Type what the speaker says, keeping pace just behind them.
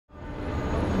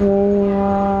Prepare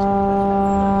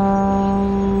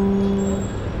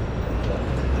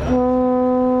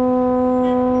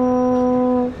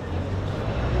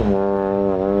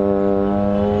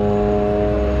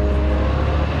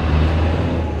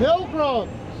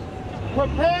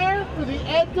for the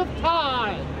end of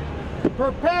time.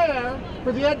 Prepare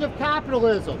for the end of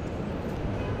capitalism.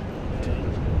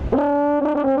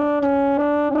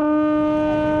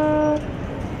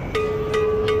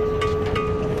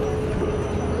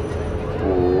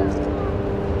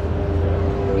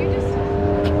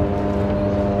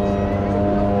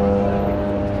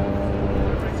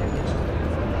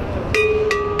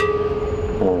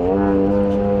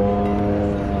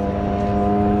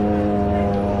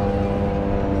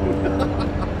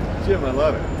 Jim, I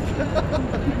love it.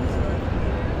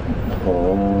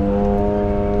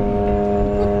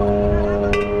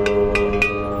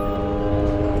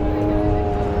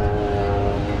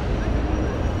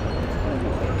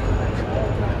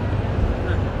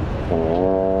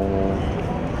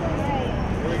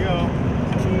 Here we go.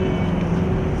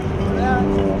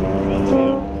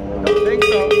 Don't think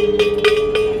so.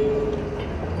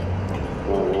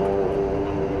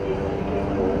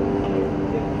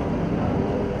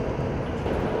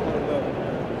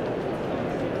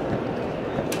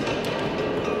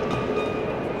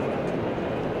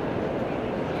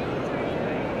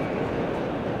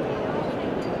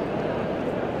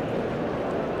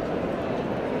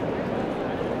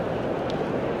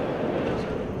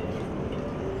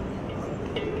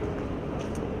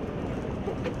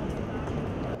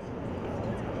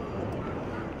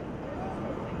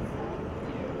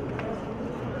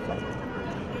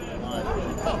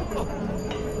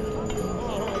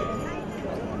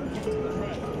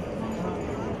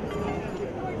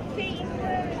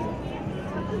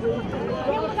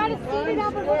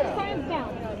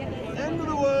 End of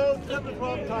the world, 7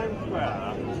 o'clock Times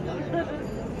Square.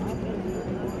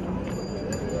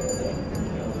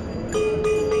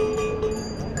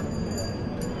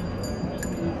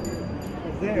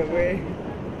 Is there a way?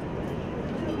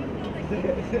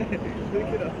 Look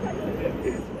it up.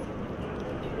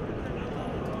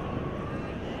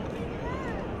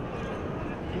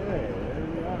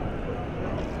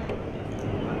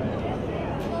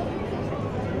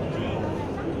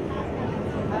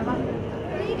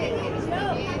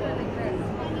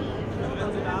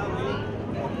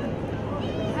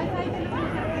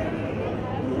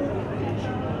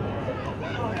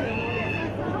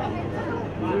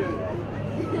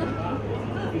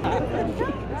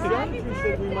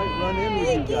 We might run in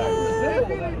with you guys.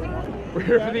 We're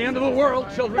here for the end of the world,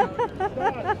 children.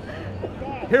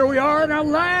 Here we are in our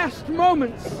last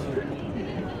moments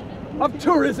of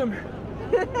tourism.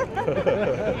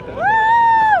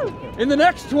 In the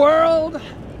next world,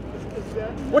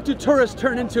 what do tourists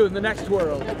turn into in the next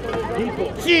world?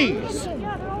 People. Cheese.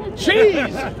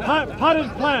 Cheese.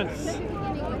 Potted plants.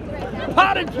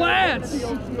 Potted plants.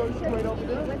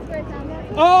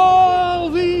 All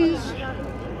these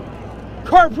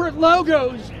corporate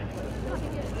logos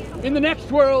in the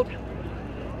next world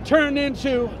turned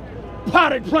into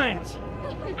potted plants.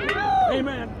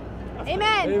 Amen.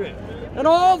 Amen. Amen. And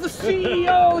all the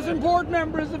CEOs and board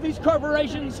members of these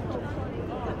corporations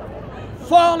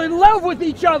fall in love with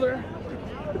each other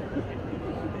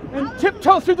and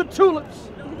tiptoe through the tulips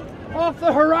off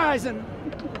the horizon,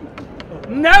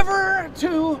 never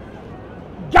to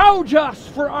gouge us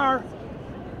for our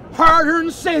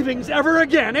hard-earned savings ever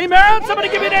again. Amen? Somebody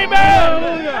give me an amen!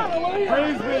 Hallelujah.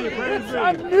 Praise me, praise me.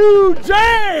 A new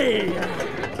day!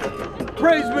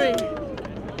 Praise me.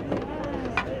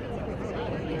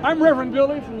 I'm Reverend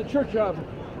Billy from the Church of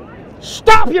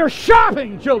Stop Your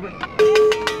Shopping, Children!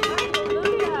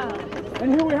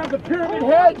 And here we have the pyramid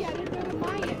heads.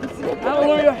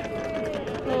 Hallelujah.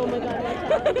 Oh my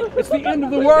God. It's the end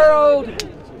of the world.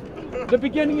 The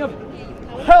beginning of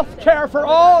health care for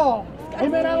all.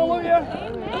 Amen, hallelujah.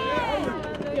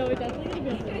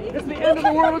 It's the end of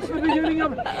the world. It's the beginning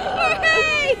of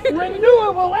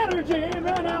renewable energy.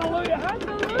 Amen, hallelujah.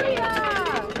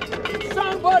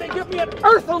 Somebody give me an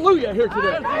earth-hallelujah here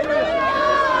today.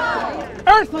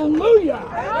 Earth-hallelujah.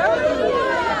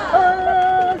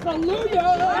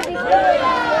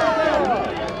 Earth-hallelujah.